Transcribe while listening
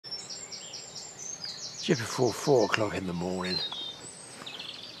Just before 4 o'clock in the morning.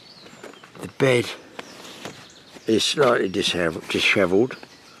 The bed is slightly dishevelled,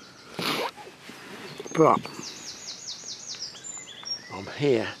 but I'm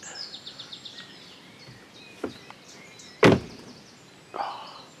here. Oh,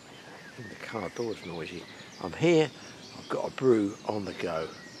 I think the car door's noisy. I'm here, I've got a brew on the go.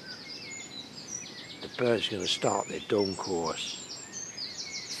 The birds are going to start their dawn chorus.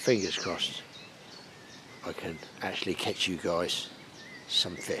 Fingers crossed I can actually catch you guys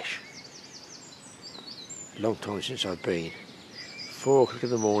some fish. Long time since I've been. 4 o'clock in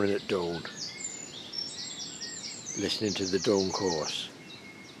the morning at dawn, listening to the dawn chorus.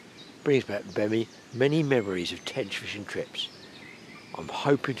 Brings back many memories of tench fishing trips. I'm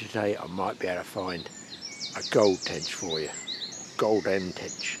hoping today I might be able to find a gold tench for you. Golden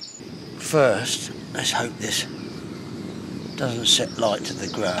tench. First, let's hope this doesn't set light to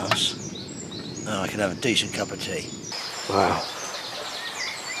the grass and I can have a decent cup of tea. Wow.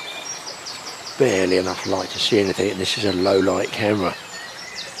 Barely enough light to see anything, and this is a low light camera.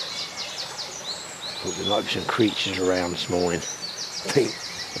 Thought there might be some creatures around this morning.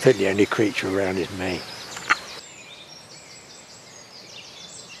 I think the only creature around is me.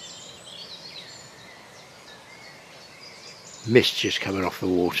 Mist just coming off the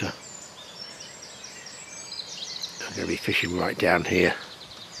water. I'm going to be fishing right down here.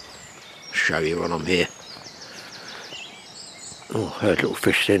 I'll show you when I'm here. Oh, heard little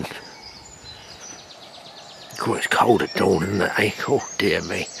fish then. Oh, it's cold at dawn, isn't it, eh? Oh dear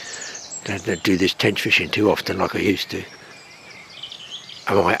me. Don't do this tench fishing too often like I used to.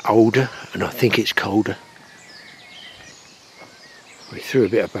 Am I older and I think it's colder? We threw a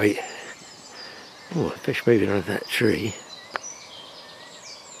bit of bait. Oh, a fish moving under that tree.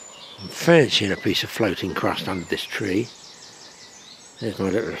 I'm fancying a piece of floating crust under this tree. There's my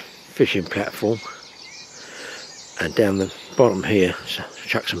little fishing platform. And down the bottom here, so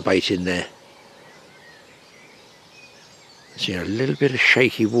chuck some bait in there. See a little bit of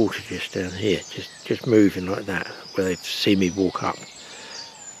shaky water just down here, just moving like that, where they see me walk up.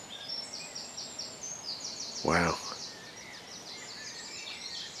 Wow.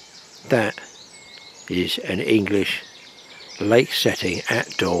 That is an English lake setting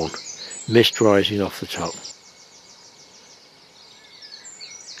at dawn, mist rising off the top.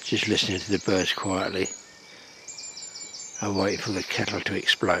 Just listening to the birds quietly and waiting for the kettle to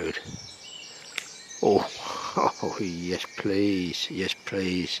explode. Oh, yes please, yes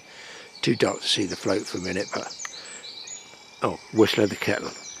please. Too dark to see the float for a minute, but... Oh, whistle of the kettle.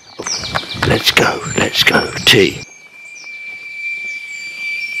 Oh, let's go, tea.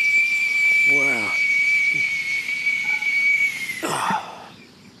 Wow. Oh,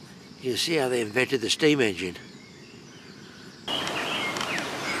 you see how they invented the steam engine?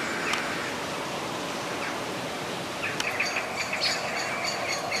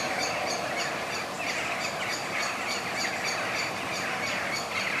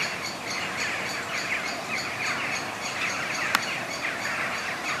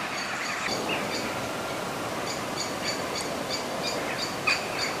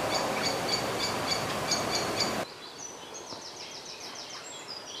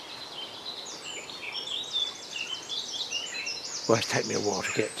 Well, it's taken me a while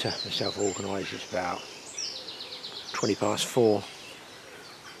to get myself organised. It's about 20 past 4.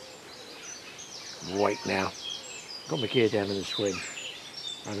 I'm awake now. Got my gear down in the swing,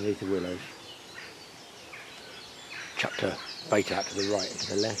 underneath the willows. Chucked a bait out to the right and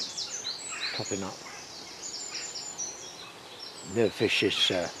to the left, topping up. Never fished this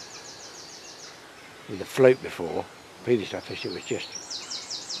with a float before. Previously I fished it was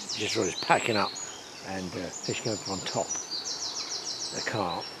just sort of packing up and fish going up on top. The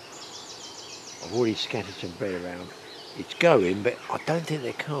carp. I've already scattered some bait around. It's going, but I don't think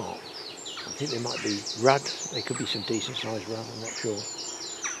they're carp. I think there might be rudd. There could be some decent sized rudd, I'm not sure.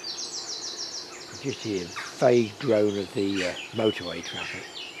 I just hear vague drone of the motorway traffic.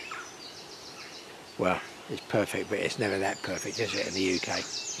 Well, it's perfect, but it's never that perfect, is it, in the UK?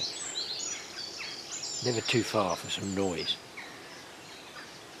 Never too far for some noise.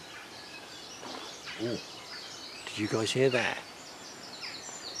 Ooh. Did you guys hear that?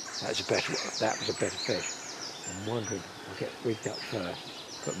 That was a better fish. I'm wondering, I'll get rigged up first,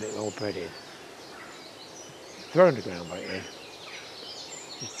 put a bit more bread in. Throw the ground bait in.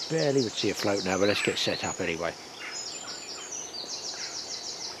 Just barely would see a float now, but let's get set up anyway.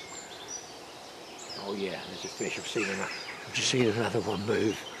 Oh yeah, there's a fish, I've just seen another one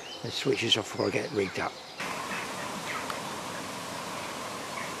move. Let's switch this off before I get rigged up.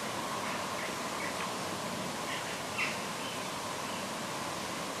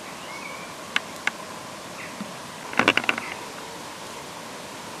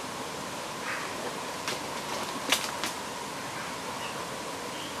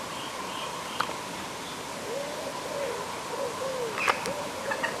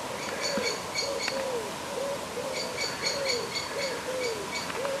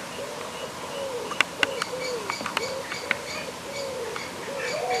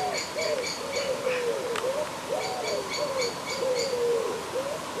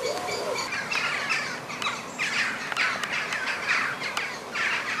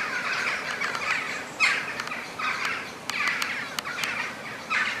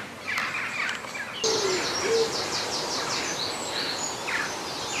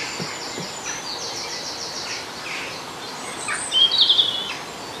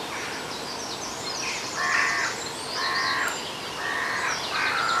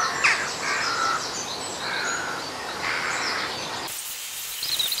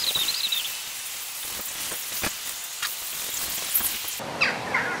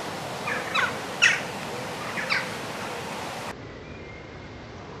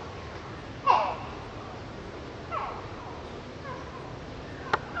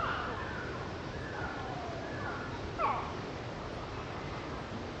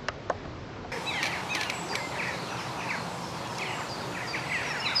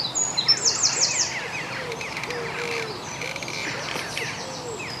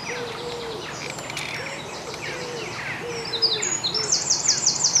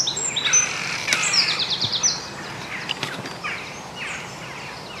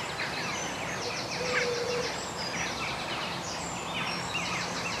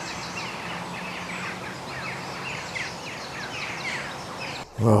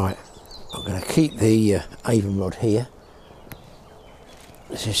 Right, I'm going to keep the Avon rod here.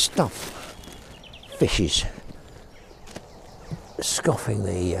 This is stuff. Fishes scoffing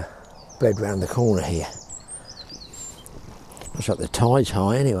the bed round the corner here. Looks like the tide's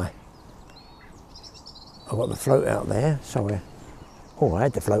high anyway. I've got the float out there, so I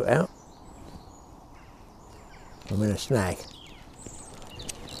had the float out. I'm in a snag.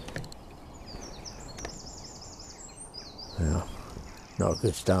 Yeah, not a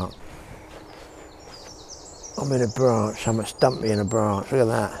good start. I'm in a branch, someone's dumped me in a branch, look at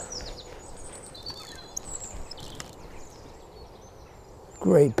that.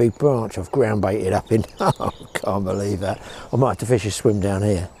 Great big branch I've ground baited up in. Oh, can't believe that. I might have to fish a swim down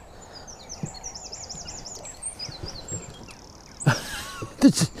here.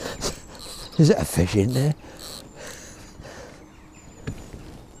 Is that a fish in there?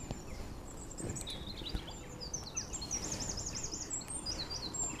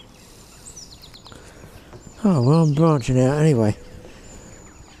 Oh, well, I'm branching out anyway.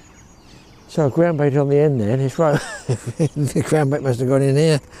 So ground bait on the end there, and it's right. The ground bait must have gone in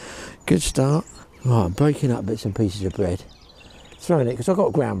here. Good start. Right, I'm breaking up bits and pieces of bread. Throwing it, because I've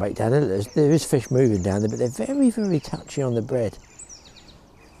got ground bait down there. There is fish moving down there, but they're very, very touchy on the bread.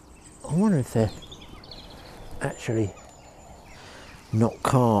 I wonder if they're actually not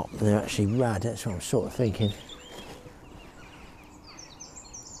carp, they're actually rad. That's what I'm sort of thinking.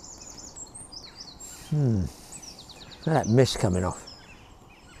 That mist coming off.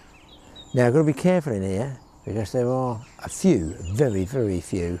 Now I've got to be careful in here because there are a few, very, very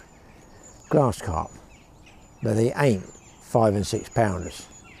few grass carp, but they ain't 5 and 6 pounders.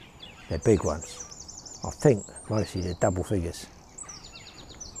 They're big ones. I think mostly they're double figures.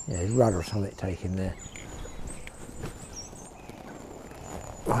 Yeah, there's rudder or something taken there.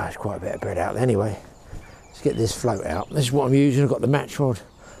 Oh, there's quite a bit of bread out there anyway. Let's get this float out. This is what I'm using. I've got the match rod.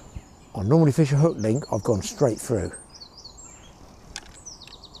 I normally fish a hook link. I've gone straight through.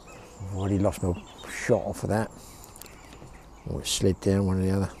 I've already lost my shot off of that. Or it slid down, one or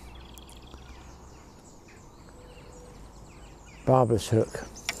the other. Barber's hook.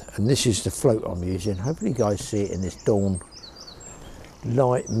 And this is the float I'm using. Hopefully you guys see it in this dawn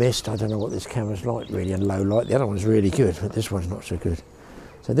light mist. I don't know what this camera's like really, and low light. The other one's really good, but this one's not so good.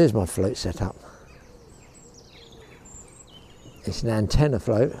 So there's my float set up. It's an antenna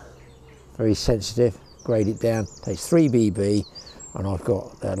float, very sensitive, grade it down, takes 3 BB, and I've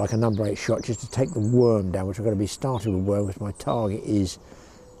got like a number 8 shot just to take the worm down, which I'm going to be starting with worm because my target is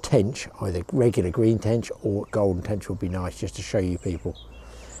tench, either regular green tench or golden tench would be nice, just to show you people.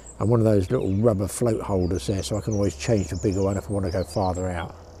 And one of those little rubber float holders there, so I can always change to a bigger one if I want to go farther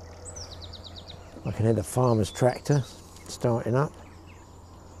out. I can hear the farmer's tractor starting up.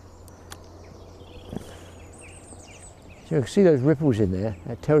 So you can see those ripples in there.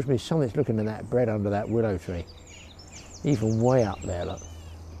 That tells me something's looking at that bread under that willow tree. Even way up there, look.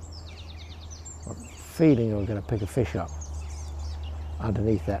 I'm feeling I'm going to pick a fish up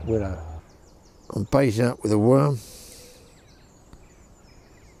underneath that willow. I'm baiting up with a worm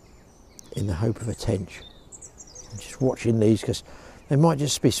in the hope of a tench. I'm just watching these because they might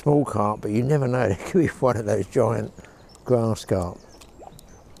just be small carp, but you never know. They could be one of those giant grass carp.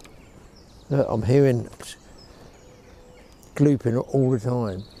 Look, I'm hearing glooping all the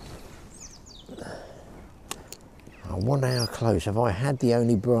time. I wonder how close. Have I had the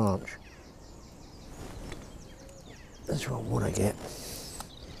only branch? That's what I want to get.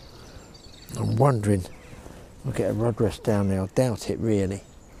 I'm wondering, I'll get a rod rest down there. I doubt it really,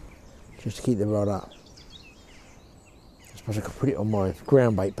 just to keep the rod up. I suppose I could put it on my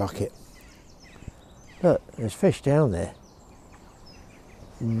ground bait bucket. Look, there's fish down there.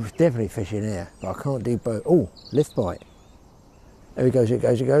 There's definitely fish in here, but I can't do both. Oh, lift bite. There it goes, it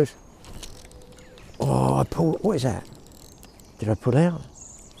goes, it goes. Oh, I pulled, what is that? Did I pull out?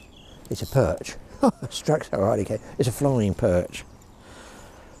 It's a perch. Struck so hard again. It's a flying perch.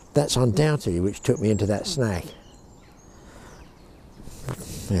 That's undoubtedly which took me into that snag.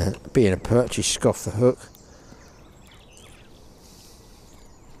 Yeah, being a perch, he scoffed the hook.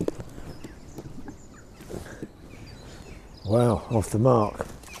 Wow, off the mark.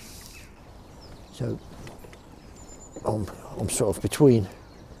 So I'm sort of between.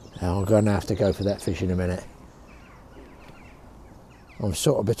 I'm going to have to go for that fish in a minute. I'm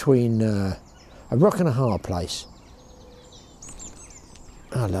sort of between a rock and a hard place.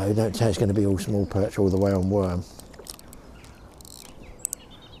 Hello, don't say it's going to be all small perch all the way on worm.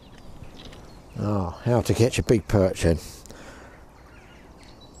 Oh, how to catch a big perch then.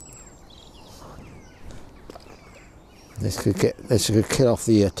 This could kill off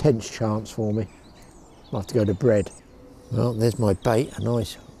the tench chance for me. I'll have to go to bread. Well, there's my bait, a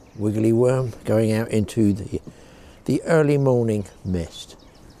nice wiggly worm going out into the early morning mist.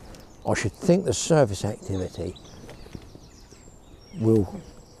 I should think the surface activity will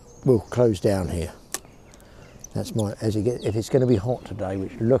close down here. That's my, if it's going to be hot today,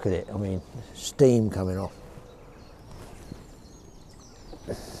 which look at it, I mean, steam coming off.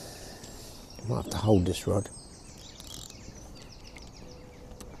 I might have to hold this rod.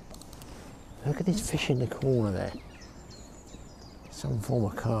 Look at this fish in the corner there. Some form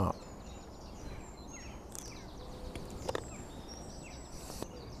of carp.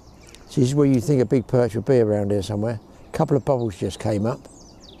 So this is where you think a big perch would be around here somewhere. A couple of bubbles just came up.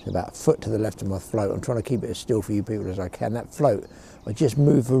 It's about a foot to the left of my float. I'm trying to keep it as still for you people as I can. That float, I just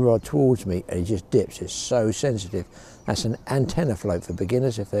move the rod towards me and it just dips. It's so sensitive. That's an antenna float for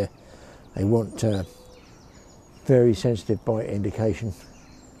beginners if they want very sensitive bite indication.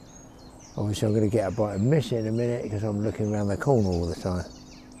 Obviously I'm going to get a bite and miss it in a minute because I'm looking around the corner all the time.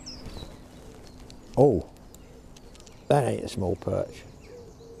 Oh, that ain't a small perch.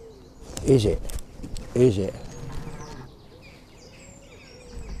 Is it? Is it?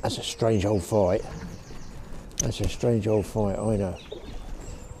 That's a strange old fight. That's a strange old fight, I know.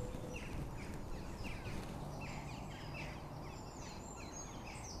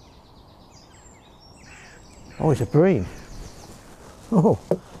 Oh, it's a bream. Oh,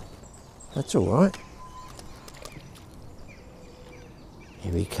 that's all right.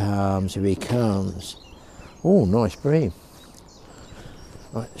 Here he comes, here he comes. Oh, nice bream.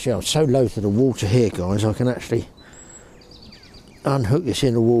 Right, see, I'm so low to the water here, guys, I can actually unhook this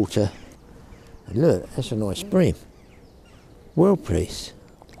in the water. And look, that's a nice bream. Well pleased.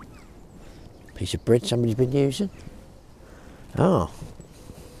 Piece of bread somebody's been using. Ah.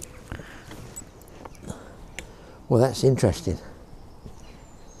 Well, that's interesting.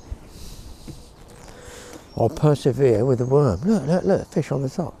 I'll persevere with the worm. Look, look, look, fish on the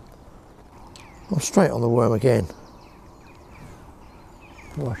top. I'm straight on the worm again.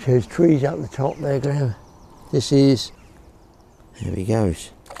 Watch, there's trees up the top there, Graeme. This is, there he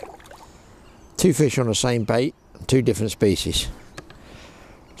goes. Two fish on the same bait, two different species.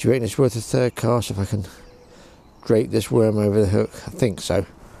 Do you reckon it's worth a third cast if I can drape this worm over the hook? I think so.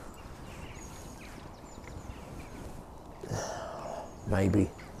 Maybe.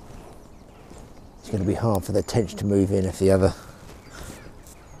 It's going to be hard for the tench to move in if the other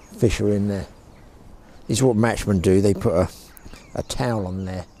fish are in there. This is what matchmen do, they put a towel on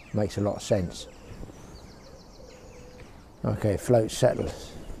there. Makes a lot of sense. Okay, float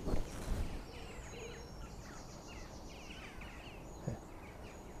settles.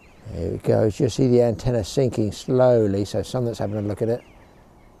 There it goes. You see the antenna sinking slowly, so someone's having a look at it.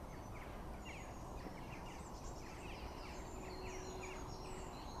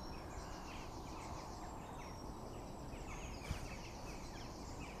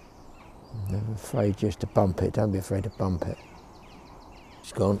 I'm afraid just to bump it. Don't be afraid to bump it.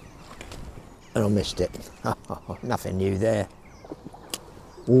 It's gone. And I missed it. Nothing new there.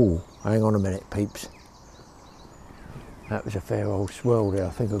 Ooh, hang on a minute, peeps. That was a fair old swirl there. I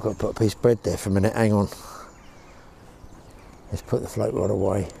think I've got to put a piece of bread there for a minute. Hang on. Let's put the float rod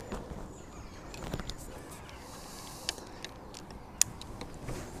away.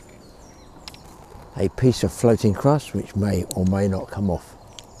 A piece of floating crust which may or may not come off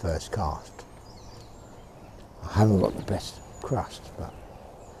first cast. I haven't got the best crust, but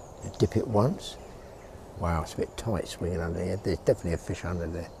I dip it once. Wow, it's a bit tight swinging under here. There's definitely a fish under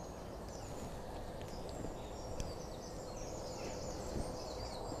there.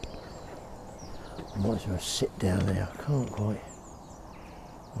 I might as well sit down there. I can't quite.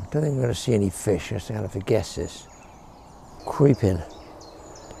 I don't think I'm going to see any fish. Just going to have to guess this. Creeping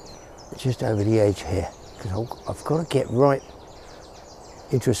just over the edge here, because I've got to get right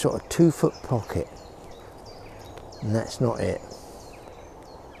into a sort of 2-foot pocket, and that's not it.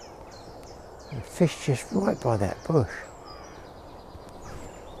 The fish just right by that bush.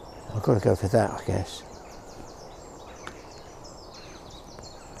 I've got to go for that, I guess.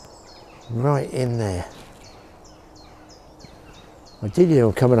 Right in there. I did hear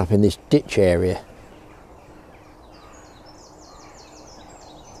them coming up in this ditch area.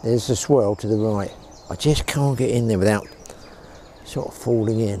 There's the swirl to the right. I just can't get in there without sort of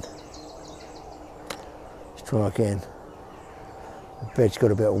falling in. Let's try again. The bed's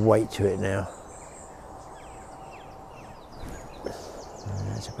got a bit of weight to it now.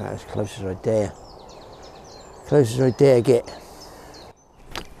 And that's about as close as I dare. Close as I dare get.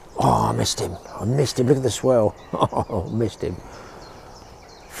 Oh, I missed him. I missed him. Look at the swirl. Oh, I missed him.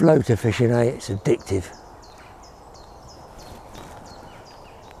 Floater fishing, eh? It's addictive.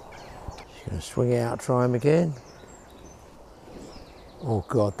 Just going to swing it out, try him again. Oh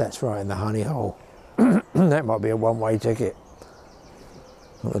God, that's right in the honey hole. That might be a one-way ticket.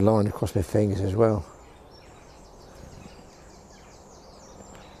 Got the line across my fingers as well.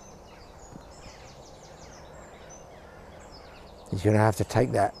 He's going to have to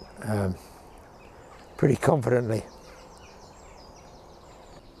take that pretty confidently.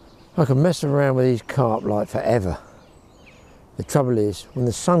 I can mess around with these carp like forever. The trouble is, when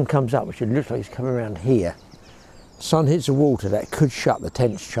the sun comes up, which it looks like it's coming around here, sun hits the water, that could shut the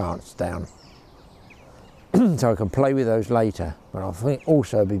tench chance down. So I can play with those later, but I think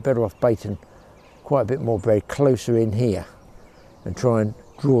also it'd be better off baiting quite a bit more bread closer in here and try and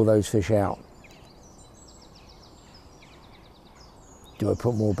draw those fish out. Do I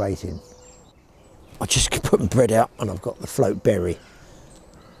put more bait in? I just put my bread out and I've got the float berry.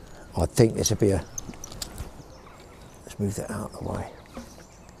 I think this would be a... Let's move that out of the way.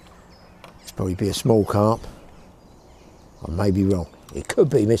 This probably be a small carp. I may be wrong. It could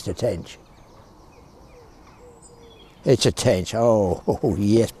be Mr. Tench. It's a tench. Oh,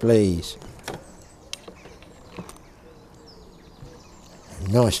 yes, please.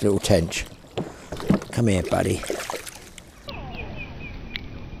 Nice little tench. Come here, buddy.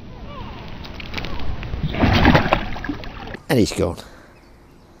 And he's gone.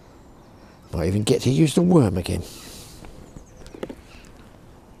 Might even get to use the worm again.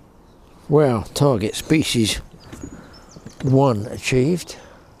 Well, target species 1 achieved.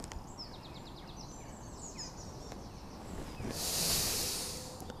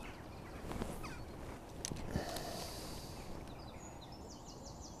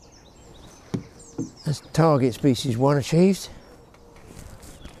 That's target species 1 achieved,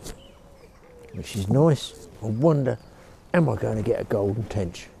 which is nice. I wonder, am I going to get a golden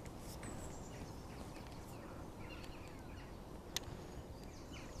tench?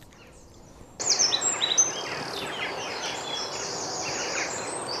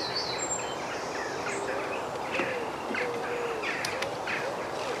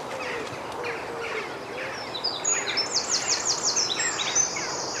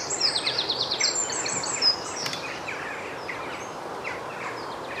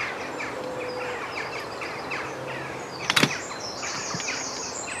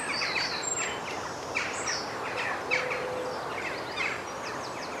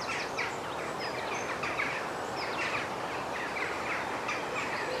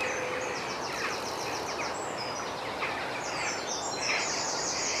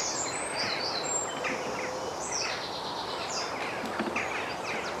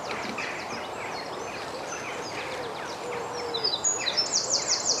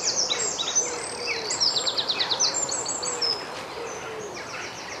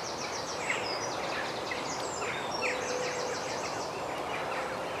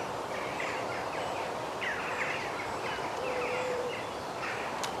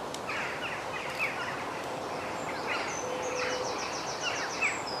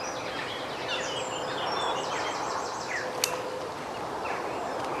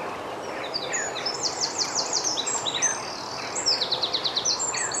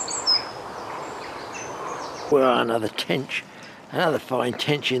 Well, another tench, another fine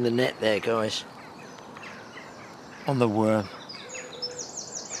tench in the net there, guys. On the worm.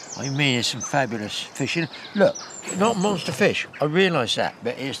 I mean, it's some fabulous fishing. Look, not monster fish, I realise that,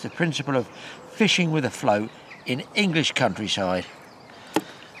 but it's the principle of fishing with a float in English countryside.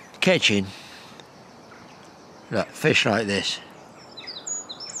 Catching, look, fish like this.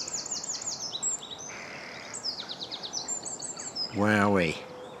 Wowee.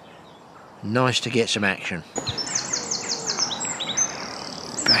 Nice to get some action.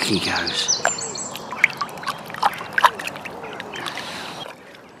 Back he goes.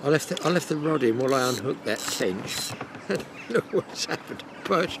 I left the rod in while I unhooked that tench. Look what's happened.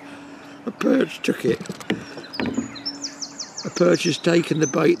 A perch took it. A perch has taken the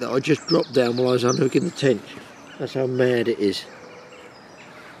bait that I just dropped down while I was unhooking the tench. That's how mad it is.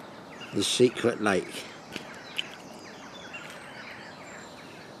 The secret lake.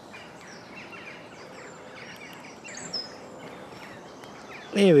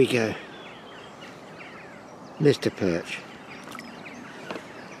 Here we go. Mr. Perch.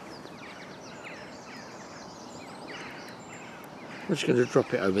 I'm just going to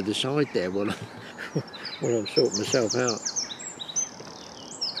drop it over the side there while I'm sorting myself out.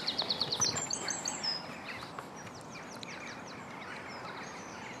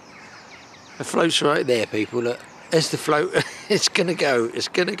 The float's right there, people. Look, there's the float. It's going to go. It's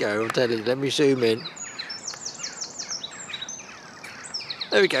going to go. I'm telling you. Let me zoom in.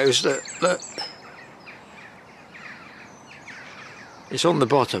 There he goes. Look, look. It's on the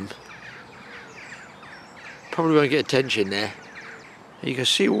bottom. Probably won't get a tench in there. You can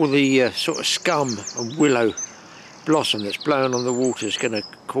see all the sort of scum and willow blossom that's blowing on the water is going to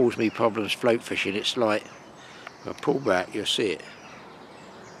cause me problems float fishing. It's like, if I pull back you'll see it.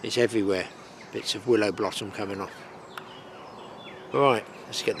 It's everywhere. Bits of willow blossom coming off. Right,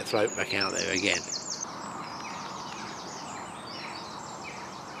 let's get the float back out there again.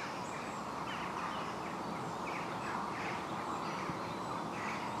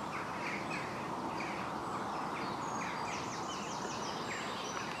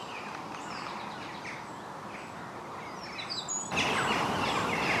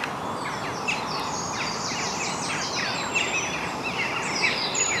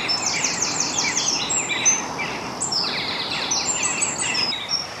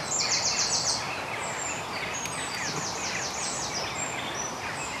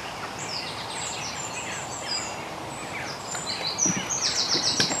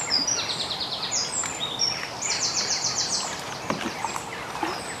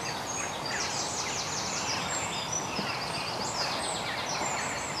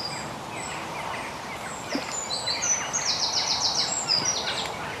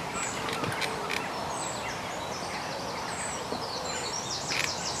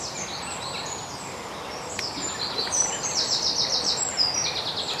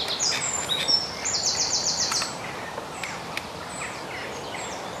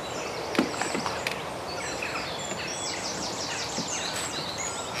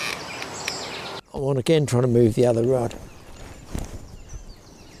 I'm on again trying to move the other rod.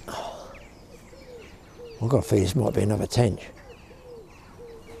 I've got a feeling this might be another tench.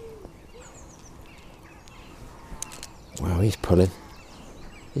 Wow, he's pulling.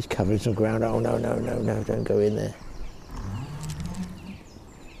 He's covering some ground. Oh no, no, no, no, don't go in there.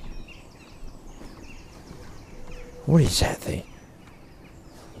 What is that thing?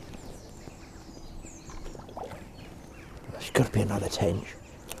 There's got to be another tench.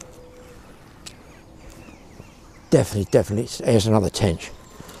 Definitely, there's another tench.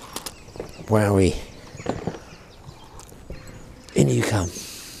 Wowee. In you come.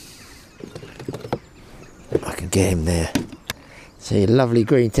 I can get him there. See, lovely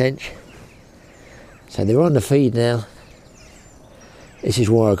green tench. So they're on the feed now. This is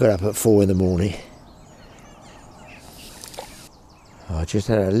why I got up at 4 in the morning. I just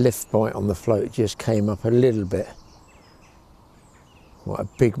had a lift bite on the float, it just came up a little bit. What a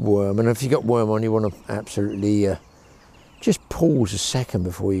big worm, and if you've got worm on you want to absolutely just pause a second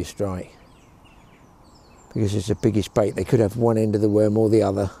before you strike. Because it's the biggest bait, they could have one end of the worm or the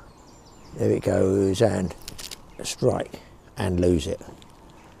other. There it goes, and a strike, and lose it.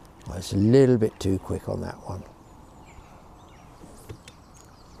 Well, it's a little bit too quick on that one.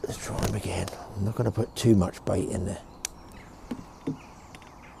 Let's try him again. I'm not going to put too much bait in there.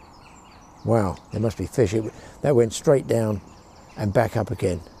 Wow, there must be fish. That went straight down and back up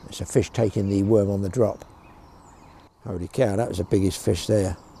again. It's a fish taking the worm on the drop. Holy cow, that was the biggest fish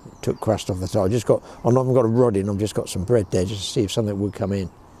there. It took crust off the top. I haven't got a rod in, I've just got some bread there just to see if something would come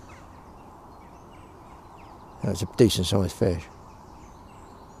in. That's a decent sized fish.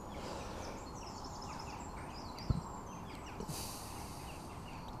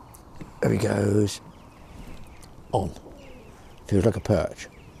 There he goes. On. Feels like a perch.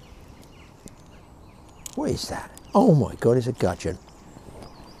 What is that? Oh my God, it's a gudgeon.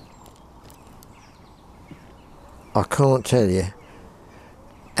 I can't tell you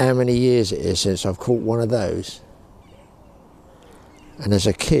how many years it is since I've caught one of those. And as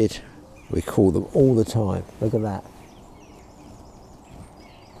a kid, we caught them all the time. Look at that.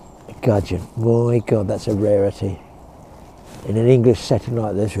 A gudgeon. My God, that's a rarity. In an English setting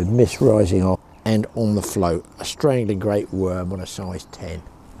like this with mist rising off and on the float, a strangling great worm on a size 10.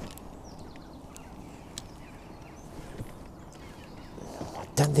 I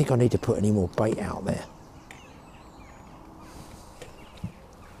don't think I need to put any more bait out there.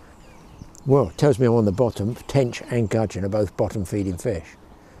 Well, it tells me I'm on the bottom. Tench and gudgeon are both bottom feeding fish.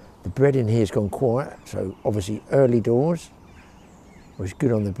 The bread in here has gone quiet, so obviously early doors was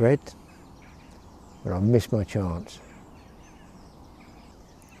good on the bread, but I missed my chance.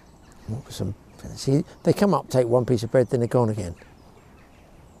 See, they come up, take one piece of bread, then they're gone again.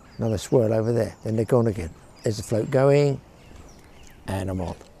 Another swirl over there, then they're gone again. There's the float going, and I'm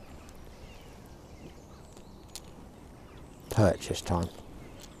on. Purchase time.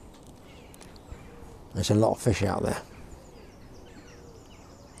 There's a lot of fish out there,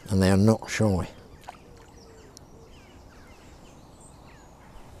 and they are not shy.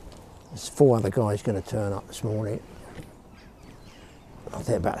 There's 4 other guys going to turn up this morning. I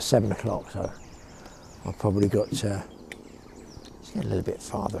think about 7 o'clock, so I've probably got to get a little bit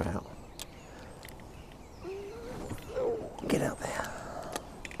farther out. Get out there.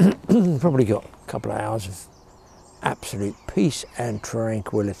 Probably got a couple of hours of absolute peace and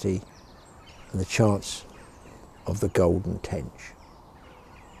tranquility and the chance of the golden tench.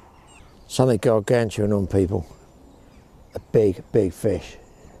 Something gargantuan on, people. A big, big fish.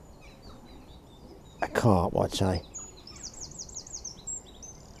 A carp, I'd say.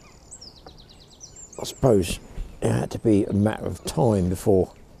 I suppose it had to be a matter of time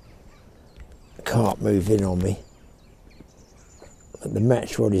before the carp moved in on me. But the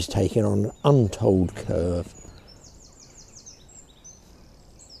match rod is taking on an untold curve.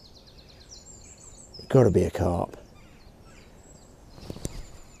 It's got to be a carp.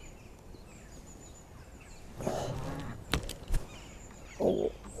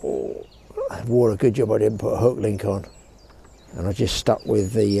 Oh. What a good job I didn't put a hook link on. And I just stuck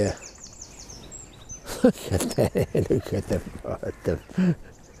with the... look at that, look at the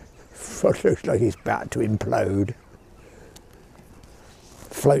frog looks like it's about to implode.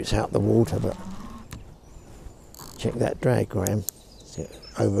 Floats out the water, but check that drag, Graeme.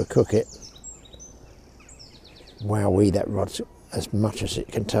 Overcook it. Wowee, that rod's as much as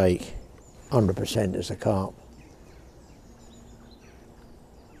it can take. 100% as a carp.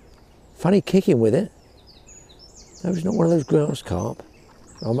 Funny kicking with it. No, it's not one of those grass carp.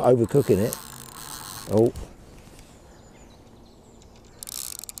 I'm overcooking it. Oh.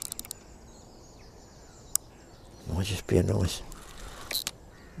 Might just be a nice...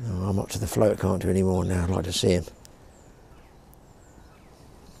 No, I'm up to the float, I can't do any more now. I'd like to see him.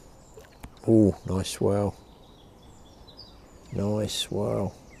 Oh, nice swell. Nice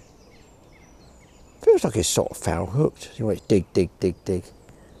swell. Feels like it's sort of foul hooked. You know, it's dig, dig, dig, dig.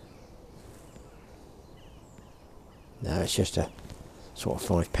 No, it's just a sort of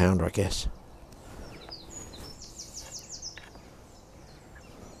 5 pounder, I guess.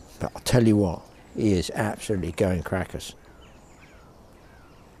 But I'll tell you what, he is absolutely going crackers.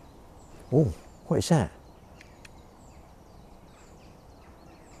 Oh, what is that?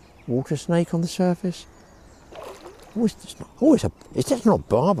 Water snake on the surface? Oh, it's just not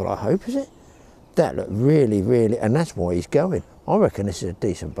barbel, I hope, is it? That looked really, really, and that's why he's going. I reckon this is a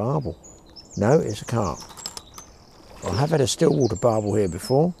decent barbel. No, it's a carp. I have had a stillwater barbel here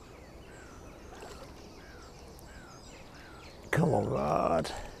before. Come on,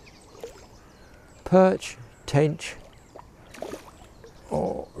 rod. Perch, tench,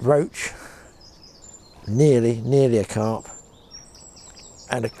 or roach. Nearly a carp.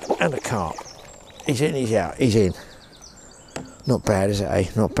 And a carp. He's in, he's out, he's in. Not bad, is it, eh?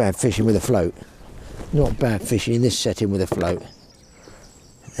 Not bad fishing with a float. Not bad fishing in this setting with a float.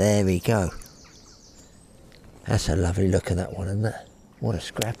 There we go. That's a lovely look at that one, isn't it? What a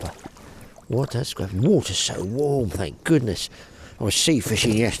scrapper. What a scrapper. Water's so warm, thank goodness. I was sea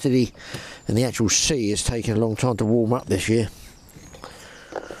fishing yesterday and the actual sea has taken a long time to warm up this year.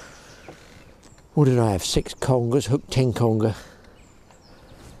 What did I have? 6 congers, hooked 10 conger.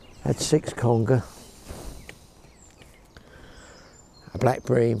 Had 6 conger. A black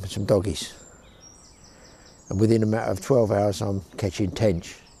bream, some doggies. And within a matter of 12 hours I'm catching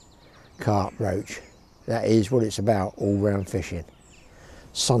tench, carp, roach. That is what it's about, all round fishing.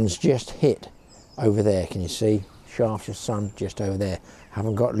 Sun's just hit over there, can you see? Shafts of sun just over there.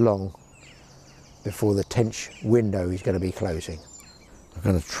 Haven't got long before the tench window is going to be closing. I'm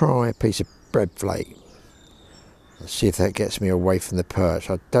going to try a piece of bread flake. Let's see if that gets me away from the perch.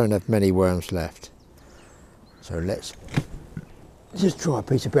 I don't have many worms left. So let's just try a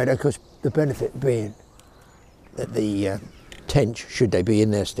piece of bread. Of course, the benefit being that the tench, should they be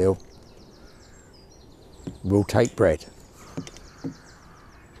in there still, will take bread.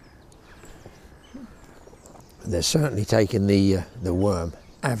 They're certainly taking the worm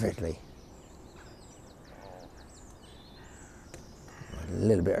avidly. A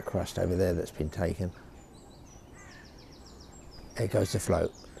little bit of crust over there that's been taken. There goes the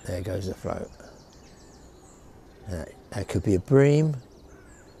float. There goes the float. That could be a bream,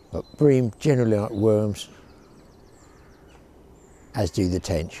 but bream generally like worms, as do the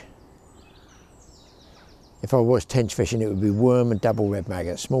tench. If I was tench fishing, it would be worm and double red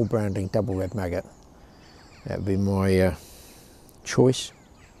maggot, small branding, double red maggot. That would be my choice,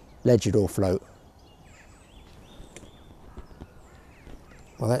 legend or float.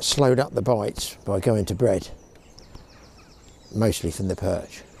 Well, that slowed up the bites by going to bread, mostly from the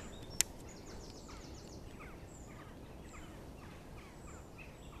perch.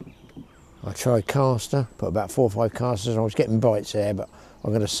 I tried caster, put about 4 or 5 casters, I was getting bites there, but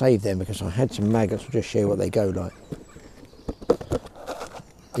I'm going to save them because I had some maggots. I'll just show you what they go like.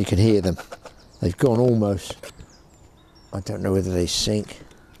 You can hear them. They've gone almost. I don't know whether they sink.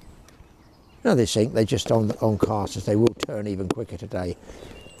 No, they sink. They're just on casters. They will turn even quicker today.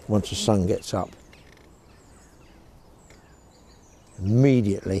 once the sun gets up.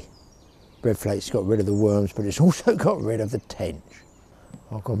 Immediately, bread flake's got rid of the worms, but it's also got rid of the tench.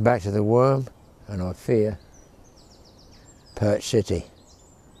 I've gone back to the worm, and I fear Perch City.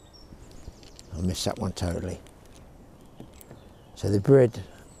 I missed that one totally. So the bread,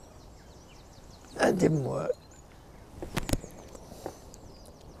 that didn't work.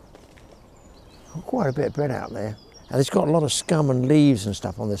 Got quite a bit of bread out there. And it's got a lot of scum and leaves and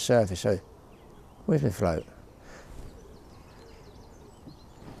stuff on the surface, so where's my float?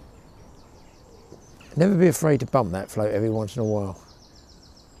 Never be afraid to bump that float every once in a while.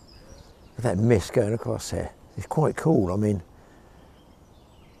 That mist going across there, it's quite cool. I mean,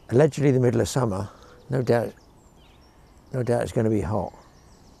 allegedly the middle of summer, no doubt it's going to be hot.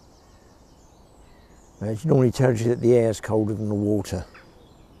 It normally tells you that the air's colder than the water.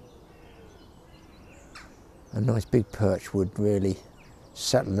 A nice big perch would really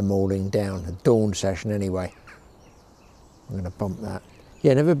settle the morning down, a dawn session anyway. I'm going to bump that.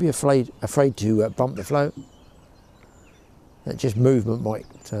 Yeah, never be afraid to bump the float. That just movement might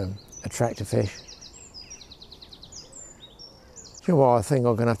attract a fish. You know what, I think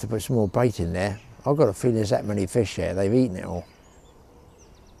I'm going to have to put some more bait in there. I've got a feeling there's that many fish there, they've eaten it all.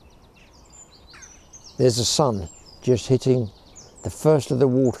 There's the sun just hitting the first of the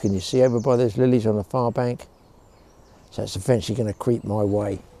water. Can you see over by those lilies on the far bank? So it's eventually going to creep my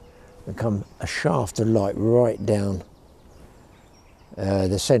way and come a shaft of light right down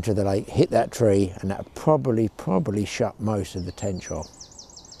the centre of the lake, hit that tree, and that'll probably shut most of the tench off.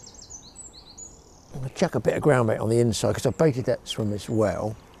 I'm going to chuck a bit of ground bait on the inside because I baited that swim as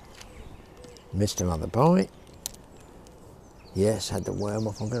well. Missed another bite. Yes, had the worm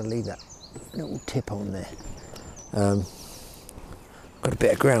off. I'm going to leave that little tip on there. Got a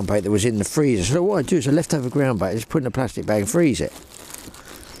bit of ground bait that was in the freezer. So what I do is I leftover ground bait, I just put it in a plastic bag and freeze it.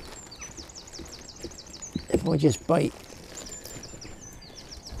 If I just bait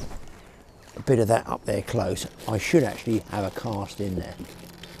a bit of that up there close, I should actually have a cast in there.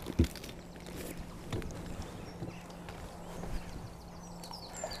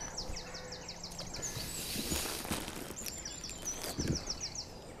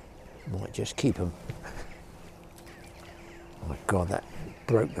 Might just keep them. Oh my God, that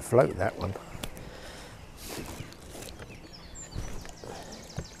broke the float, that one.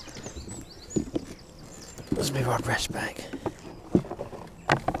 There's my rod rest bag.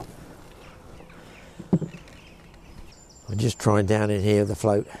 I'm just trying down in here with the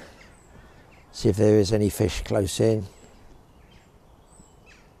float, see if there is any fish close in.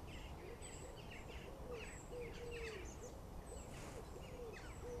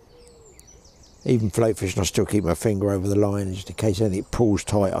 Even float fishing, I still keep my finger over the line just in case anything pulls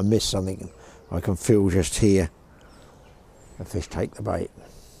tight, I miss something, I can feel just here the fish take the bait.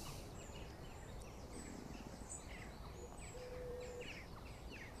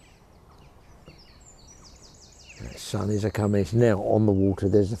 The sun is a coming, it's now on the water,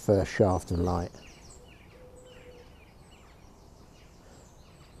 there's the first shaft of light.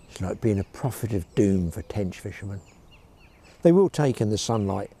 It's like being a prophet of doom for tench fishermen. They will take in the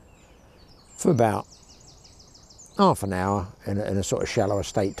sunlight for about half an hour in a sort of shallow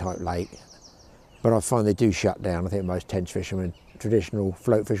estate type lake, but I find they do shut down. I think most tench fishermen, traditional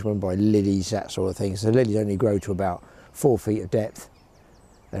float fishermen, buy lilies, that sort of thing. So the lilies only grow to about 4 feet of depth.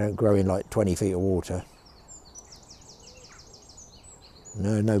 They don't grow in like 20 feet of water.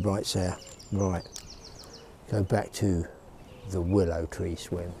 No bites there. Right, go back to the willow tree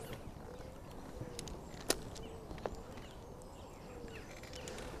swim.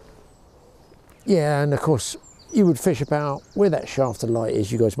 Yeah, and of course you would fish about where that shaft of light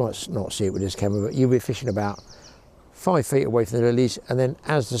is. You guys might not see it with this camera, but you'd be fishing about 5 feet away from the lilies, and then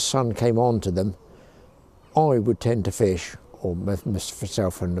as the sun came onto them, I would tend to fish, or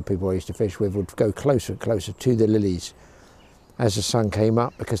myself and the people I used to fish with would go closer and closer to the lilies as the sun came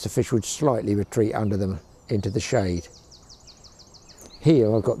up, because the fish would slightly retreat under them into the shade.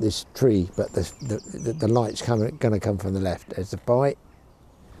 Here I've got this tree, but the light's going to come from the left. There's the bite,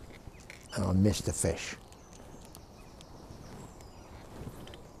 and I missed the fish.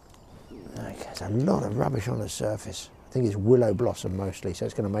 Okay, there's a lot of rubbish on the surface. I think it's willow blossom mostly, so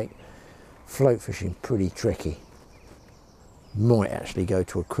it's going to make float fishing pretty tricky. Might actually go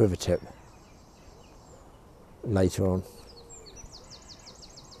to a quiver tip later on.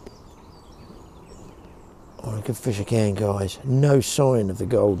 Oh, good fish again, guys. No sign of the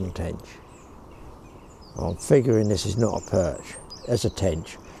golden tench. I'm figuring this is not a perch. It's a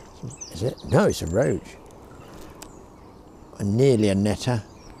tench. Is it? No, it's a roach. Nearly a netter.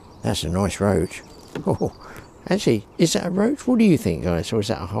 That's a nice roach. Oh, Actually, is that a roach? What do you think, guys? Or is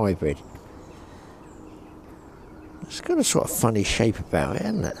that a hybrid? It's got a sort of funny shape about it,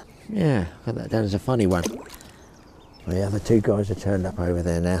 hasn't it? Yeah, got that down as a funny one. Well, the other two guys are turned up over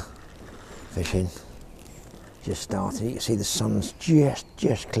there now, fishing. Just starting. You can see the sun's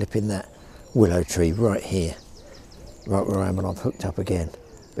just clipping that willow tree right here. Right where I am, and I've hooked up again.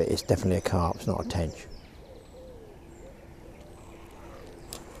 But it's definitely a carp, it's not a tench.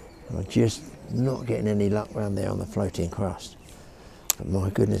 I'm just not getting any luck around there on the floating crust. But my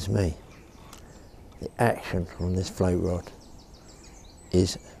goodness me, the action on this float rod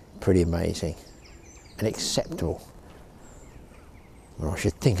is pretty amazing and acceptable. Well, I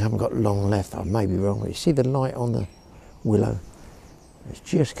should think I haven't got long left. I may be wrong, but you see the light on the willow? It's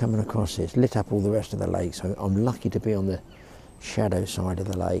just coming across it. It's lit up all the rest of the lake, so I'm lucky to be on the shadow side of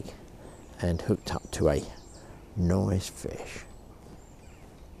the lake and hooked up to a nice fish.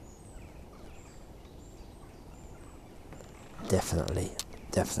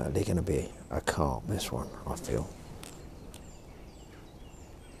 Definitely going to be a carp, this one, I feel.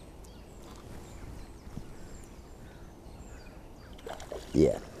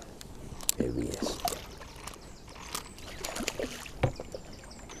 Yeah, here he is.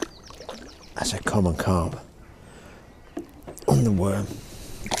 That's a common carp on the worm.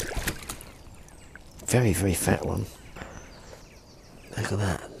 Very, very fat one. Look at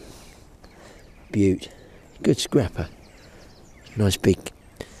that. Beaut. Good scrapper. Nice big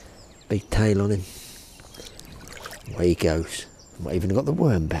tail on him. Away he goes. Might even got the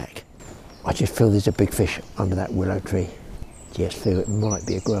worm back. I just feel there's a big fish under that willow tree. Just feel it might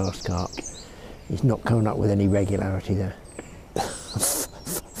be a grass carp. He's not coming up with any regularity there.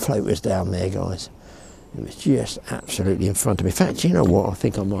 Floaters down there, guys. It was just absolutely in front of me. In fact, you know what? I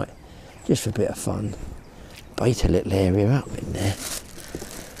think I might, just for a bit of fun, bait a little area up in there.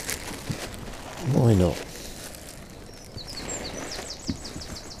 Why not?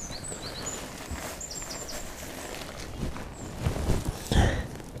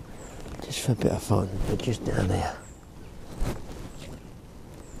 Just for a bit of fun, but just down there.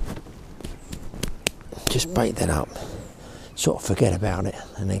 Just bait that up, sort of forget about it,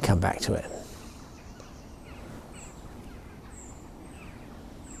 and then come back to it.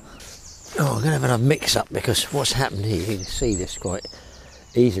 Oh, I'm going to have another mix up, because what's happened here, you can see this quite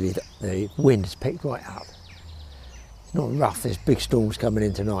easily, the wind has picked right up. It's not rough, there's big storms coming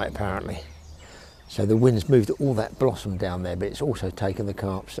in tonight apparently. So the wind's moved all that blossom down there, but it's also taken the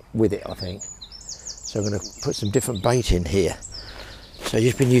carps with it, I think. So I'm going to put some different bait in here. So I've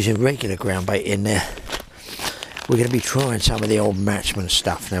just been using regular ground bait in there. We're going to be trying some of the old Matchman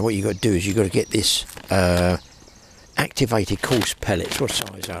stuff. Now what you've got to do is you've got to get this activated coarse pellets. What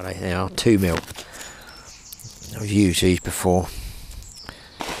size are they? They are 2mm. I've used these before.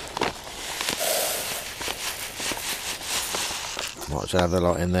 Might as well have a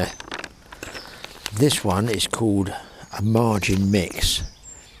lot in there. This one is called a margin mix.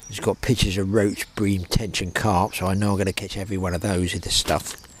 It's got pictures of roach, bream, tench and carp, so I know I'm going to catch every one of those with this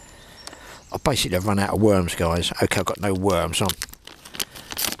stuff. I've basically run out of worms, guys. Okay, I've got no worms on.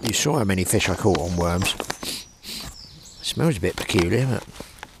 You saw how many fish I caught on worms. It smells a bit peculiar, isn't it?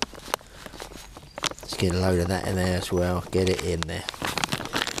 Let's get a load of that in there as well. Get it in there.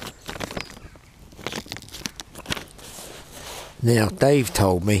 Now, Dave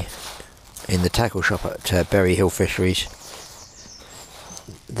told me in the tackle shop at Berry Hill Fisheries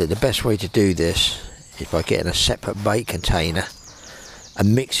that the best way to do this is by getting a separate bait container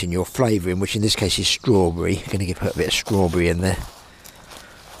and mixing your flavouring, which in this case is strawberry. You're going to put a bit of strawberry in there.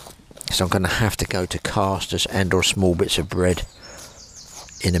 So I'm going to have to go to casters and or small bits of bread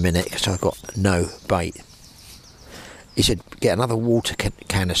in a minute because I've got no bait. He said get another water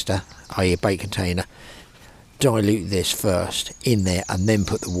canister, i.e. a bait container, dilute this first in there and then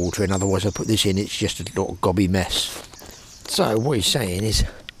put the water in, otherwise I put this in, it's just a little gobby mess. So what he's saying is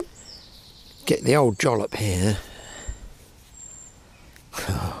get the old jollop here.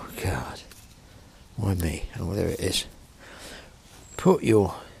 Oh God, why me? Oh, there it is. Put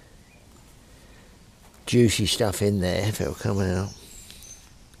your juicy stuff in there if it'll come out.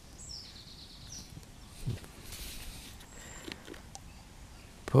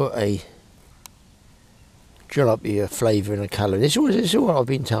 Put a jollop your flavour and a colour. This is all I've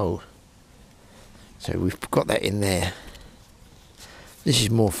been told. So we've got that in there. This is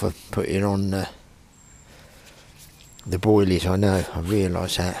more for putting on the boilies, I know, I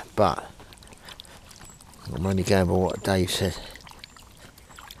realise that, but I'm only going by what Dave said.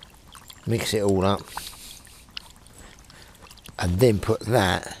 Mix it all up and then put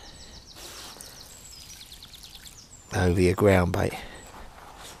that over your ground bait.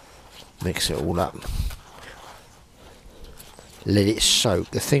 Mix it all up. let it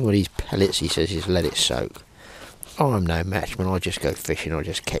soak. The thing with these pellets, he says, is let it soak. I'm no matchman, I just go fishing, I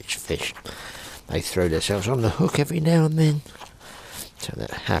just catch fish. They throw themselves on the hook every now and then. So they're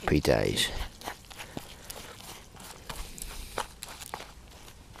happy days.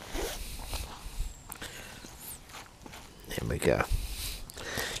 There we go.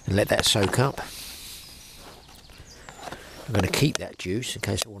 And let that soak up. I'm going to keep that juice in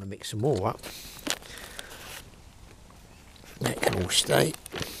case I want to mix some more up. That can all stay.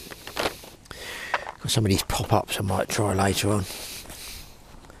 Got some of these pop-ups I might try later on.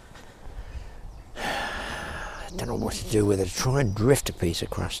 I don't know what to do with it. Try and drift a piece of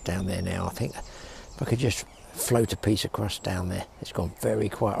crust down there now. I think if I could just float a piece of crust down there. It's gone very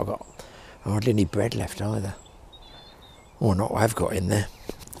quiet. I've got hardly any bread left either. Or not, I've got in there.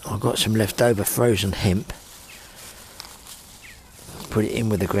 I've got some leftover frozen hemp. Put it in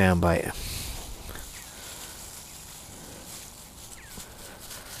with the ground bait.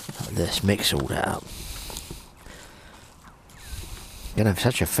 Like this, mix all that up. You're going to have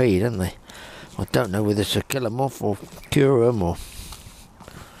such a feed, aren't they? I don't know whether to kill them off or cure them or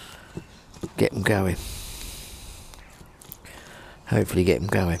get them going. Hopefully get them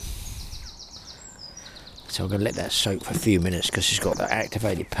going. So I'm going to let that soak for a few minutes because it's got that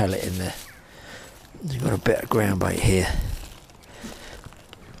activated pellet in there. You've got a bit of ground bait here,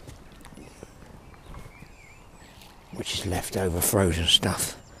 which is leftover frozen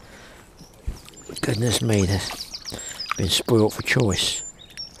stuff. Goodness me, that's been spoilt for choice.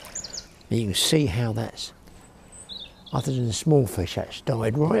 You can see how that's, other than the small fish, that's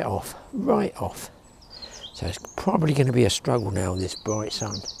died right off. So it's probably going to be a struggle now with this bright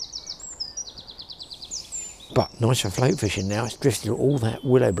sun. But nice for float fishing now. It's drifted all that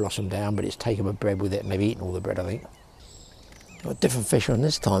willow blossom down, but it's taken my bread with it, and they've eaten all the bread, I think. Got different fish on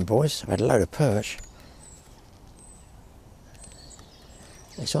this time, boys. I've had a load of perch.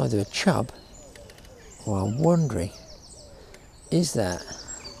 It's either a chub, or I'm wondering, is that...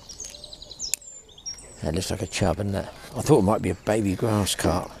 That looks like a chub, doesn't it? I thought it might be a baby grass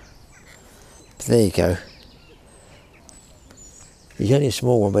carp. But there you go. It's only a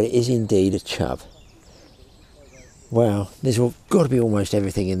small one, but it is indeed a chub. Wow, there's got to be almost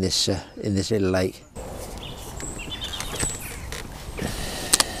everything in this little lake.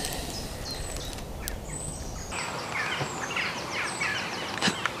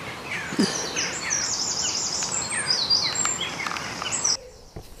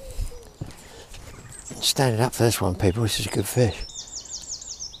 Standing up for this one, people. This is a good fish.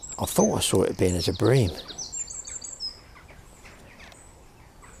 I thought I saw it being as a bream.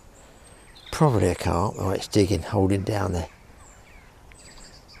 Probably a carp. Oh, it's digging, holding down there.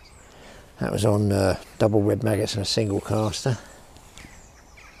 That was on double red maggots and a single caster.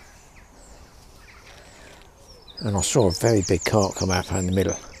 And I saw a very big carp come out in the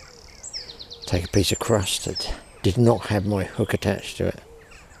middle. Take a piece of crust that did not have my hook attached to it.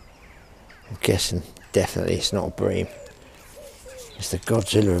 I'm guessing definitely it's not a bream. It's the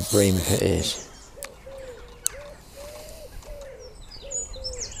Godzilla of bream if it is.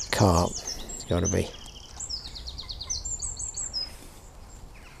 Carp, it's got to be.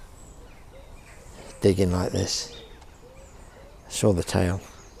 Digging like this. Saw the tail.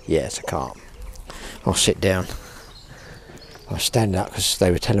 Yeah, it's a carp. I'll sit down. I'll stand up because they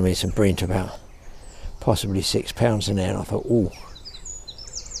were telling me some bream to about possibly 6 pounds in there, and I thought, ooh.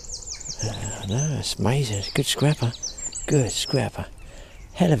 No, it's amazing. It's a good scrapper. Good scrapper.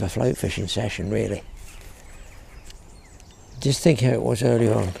 Hell of a float fishing session, really. Just think how it was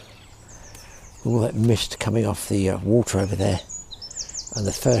earlier on. All that mist coming off the water over there, and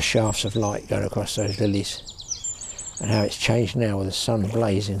the first shafts of light going across those lilies, and how it's changed now with the sun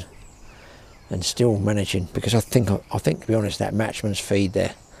blazing, and still managing. Because I think to be honest, that matchman's feed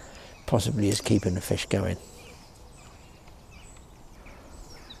there possibly is keeping the fish going.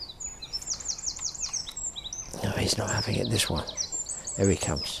 No, he's not having it, this one. There he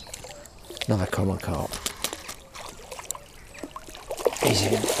comes. Another common carp. He's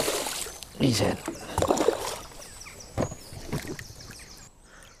in. He's in.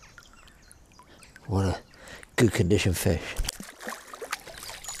 What a good condition fish.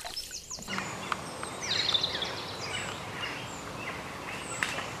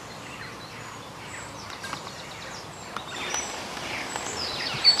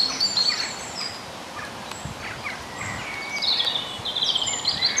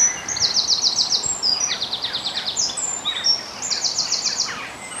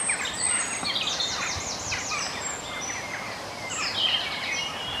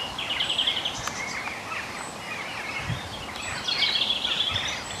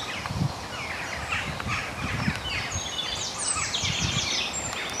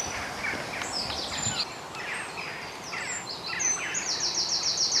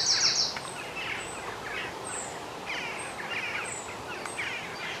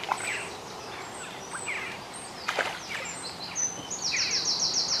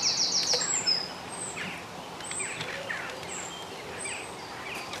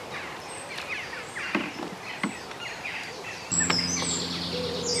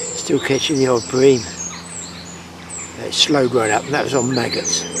 Still catching the odd bream. It slowed right up, and that was on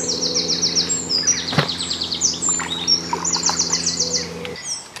maggots.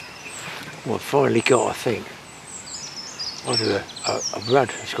 Well, I finally got, I think, either a rudd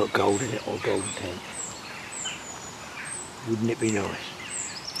that's got gold in it or golden tench. Wouldn't it be nice?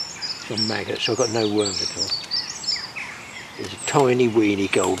 It's on maggots, so I've got no worms at all. There's a tiny weeny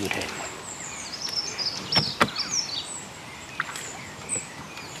golden hen.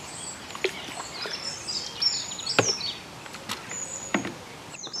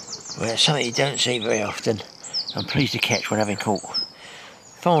 Well, it's something you don't see very often. I'm pleased to catch one, having caught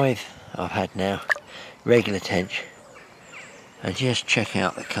 5 I've had now, regular tench. And just check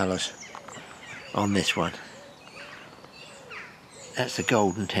out the colours on this one. That's the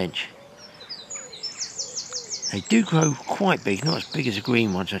golden tench. They do grow quite big, not as big as the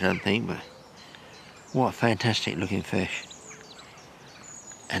green ones I don't think, but what a fantastic looking fish.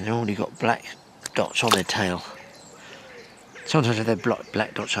 And they've already got black dots on their tail. Sometimes they have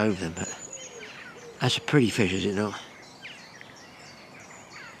black dots over them, but that's a pretty fish, is it not?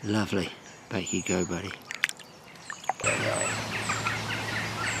 Lovely. Back you go, buddy.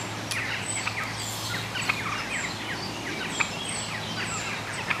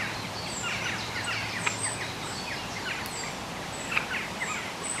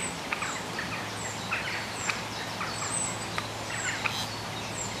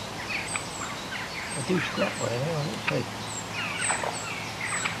 I do scrap one there, I would say.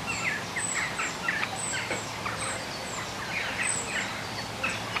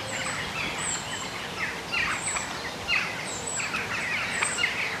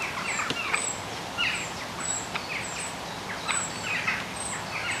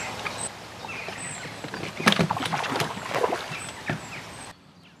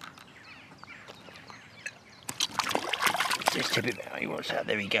 Just tip it out, he wants that,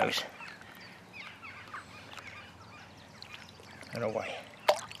 there he goes. And away.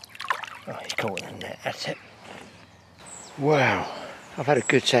 Oh, he's caught in there, that's it. Wow, I've had a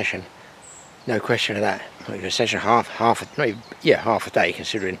good session. No question of that. Not even a session, half a day,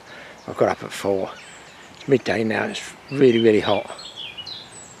 considering I got up at 4. It's midday now, it's really hot.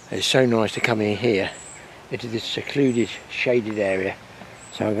 It's so nice to come in here into this secluded, shaded area.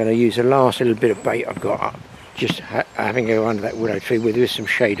 So I'm going to use the last little bit of bait I've got up, just having to go under that willow tree where there is some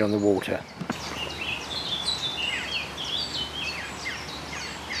shade on the water.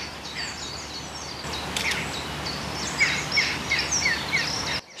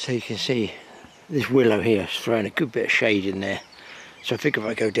 So you can see this willow here is throwing a good bit of shade in there. So I figure if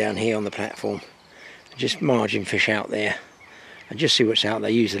I go down here on the platform, just margin fish out there and just see what's out there,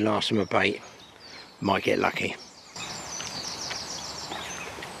 use the last of my bait, might get lucky.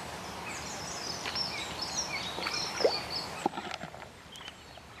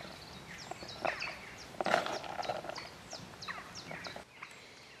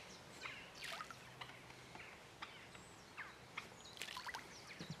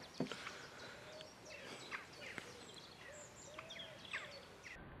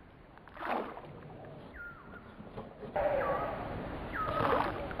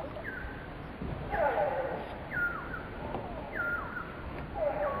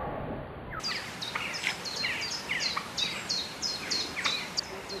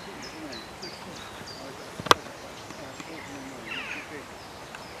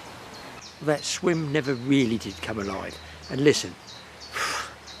 That swim never really did come alive. And listen,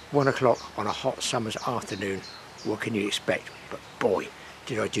 1 o'clock on a hot summer's afternoon, what can you expect? But boy,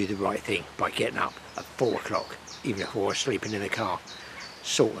 did I do the right thing by getting up at 4 o'clock, even if I was sleeping in the car,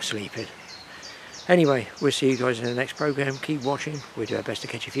 sort of sleeping. Anyway, we'll see you guys in the next programme. Keep watching, we'll do our best to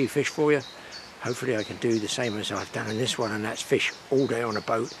catch a few fish for you. Hopefully I can do the same as I've done in this one, and that's fish all day on a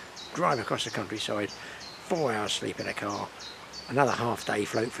boat, drive across the countryside, 4 hours sleep in a car, another half day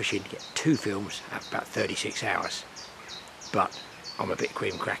float fishing, get 2 films at about 36 hours. But I'm a bit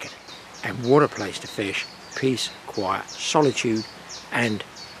cream crackered. And what a place to fish. Peace, quiet, solitude and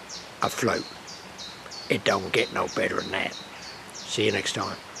a float. It don't get no better than that. See you next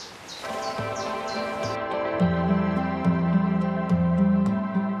time.